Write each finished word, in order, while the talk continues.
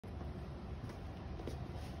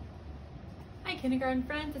Hi kindergarten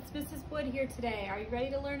friends, it's Mrs. Wood here today. Are you ready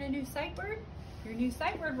to learn a new sight word? Your new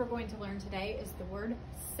sight word we're going to learn today is the word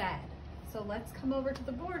said. So let's come over to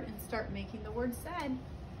the board and start making the word said.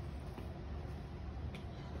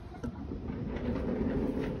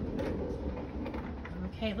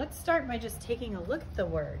 Okay, let's start by just taking a look at the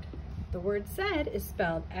word. The word said is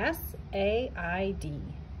spelled S-A-I-D,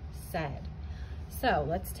 said. So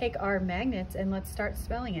let's take our magnets and let's start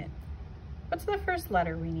spelling it. What's the first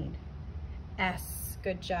letter we need? S,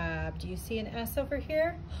 good job. Do you see an S over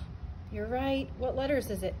here? You're right. What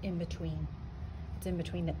letters is it in between? It's in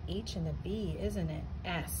between the H and the B, isn't it?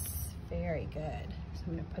 S, very good. So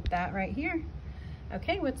I'm gonna put that right here.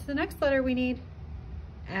 Okay, what's the next letter we need?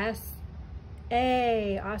 S,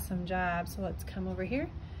 A, awesome job. So let's come over here.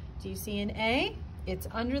 Do you see an A? It's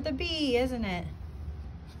under the B, isn't it?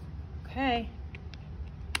 Okay.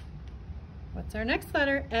 What's our next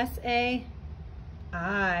letter? S-A,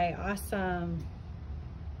 I, awesome.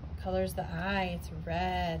 What color is the I? It's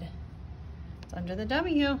red. It's under the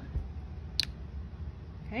W.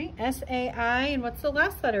 Okay, S-A-I, and what's the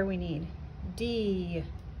last letter we need? D.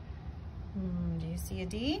 Do you see a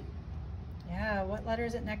D? Yeah, what letter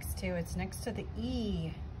is it next to? It's next to the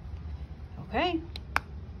E. Okay,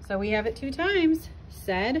 so we have it 2 times.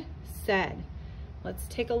 Said, said. Let's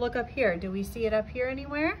take a look up here. Do we see it up here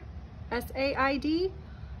anywhere? S-A-I-D?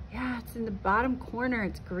 Yeah, it's in the bottom corner,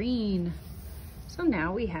 it's green. So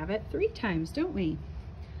now we have it 3 times, don't we?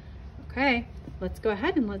 Okay, let's go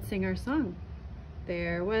ahead and let's sing our song.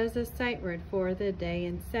 There was a sight word for the day,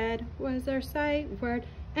 and said was our sight word.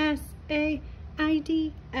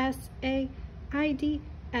 S-A-I-D, S-A-I-D,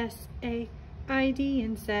 S-A-I-D,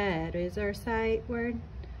 and said is our sight word.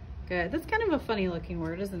 Good, that's kind of a funny looking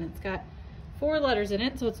word, isn't it? It's got 4 letters in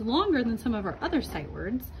it, so it's longer than some of our other sight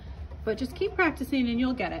words. But just keep practicing and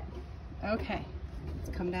you'll get it. Okay, let's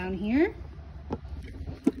come down here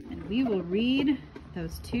and we will read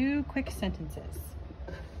those 2 quick sentences.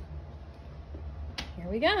 Here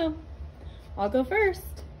we go. I'll go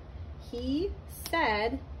first. He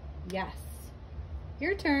said yes.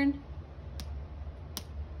 Your turn.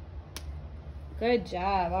 Good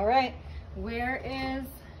job. All right. Where is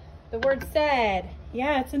the word said?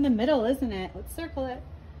 Yeah, it's in the middle, isn't it? Let's circle it.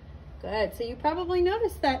 Good. So you probably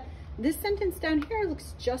noticed that this sentence down here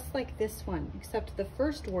looks just like this one, except the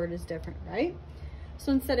first word is different, right?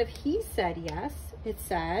 So instead of he said yes, it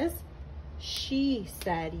says she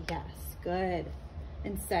said yes. Good.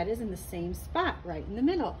 And said is in the same spot, right in the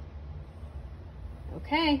middle.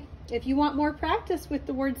 Okay, if you want more practice with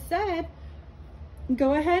the word said,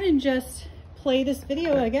 go ahead and just play this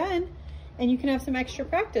video again, and you can have some extra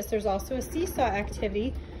practice. There's also a seesaw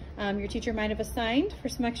activity your teacher might have assigned for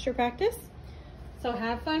some extra practice. So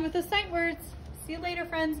have fun with the sight words. See you later,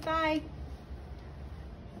 friends. Bye.